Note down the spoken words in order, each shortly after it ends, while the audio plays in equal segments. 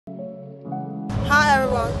Hi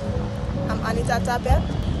everyone, I'm Anita Tabet.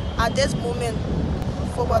 At this moment,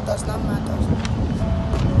 football does not matter.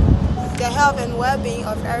 The health and well-being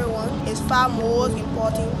of everyone is far more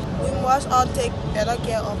important. We must all take better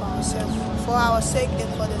care of ourselves, for our sake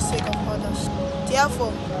and for the sake of others.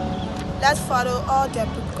 Therefore, let's follow all the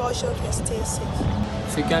precautions and stay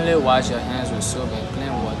safe. Frequently wash your hands with soap and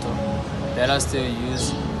clean water. Better still use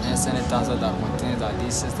hand sanitizer that contains at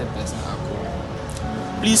least 60% alcohol.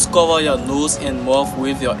 Please cover your nose and mouth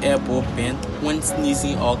with your elbow bent when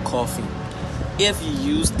sneezing or coughing. If you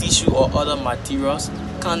use tissue or other materials,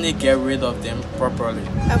 kindly get rid of them properly.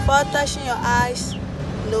 Avoid touching your eyes,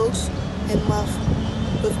 nose, and mouth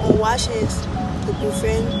with unwashed hands to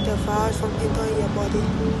prevent the virus from entering your body.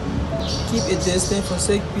 Keep a distance from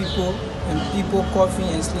sick people and people coughing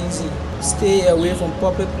and sneezing. Stay away from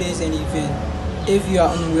public places and events. If you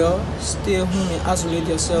are unwell, stay home and isolate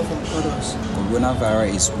yourself from others.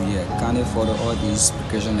 Coronavirus is real. Kindly follow all these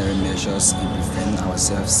precautionary measures and prevent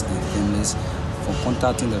ourselves and families from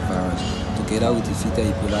contacting the virus. Together we defeated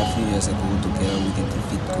Ebola a few years ago. Together we can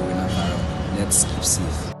defeat coronavirus. Let's keep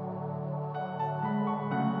safe.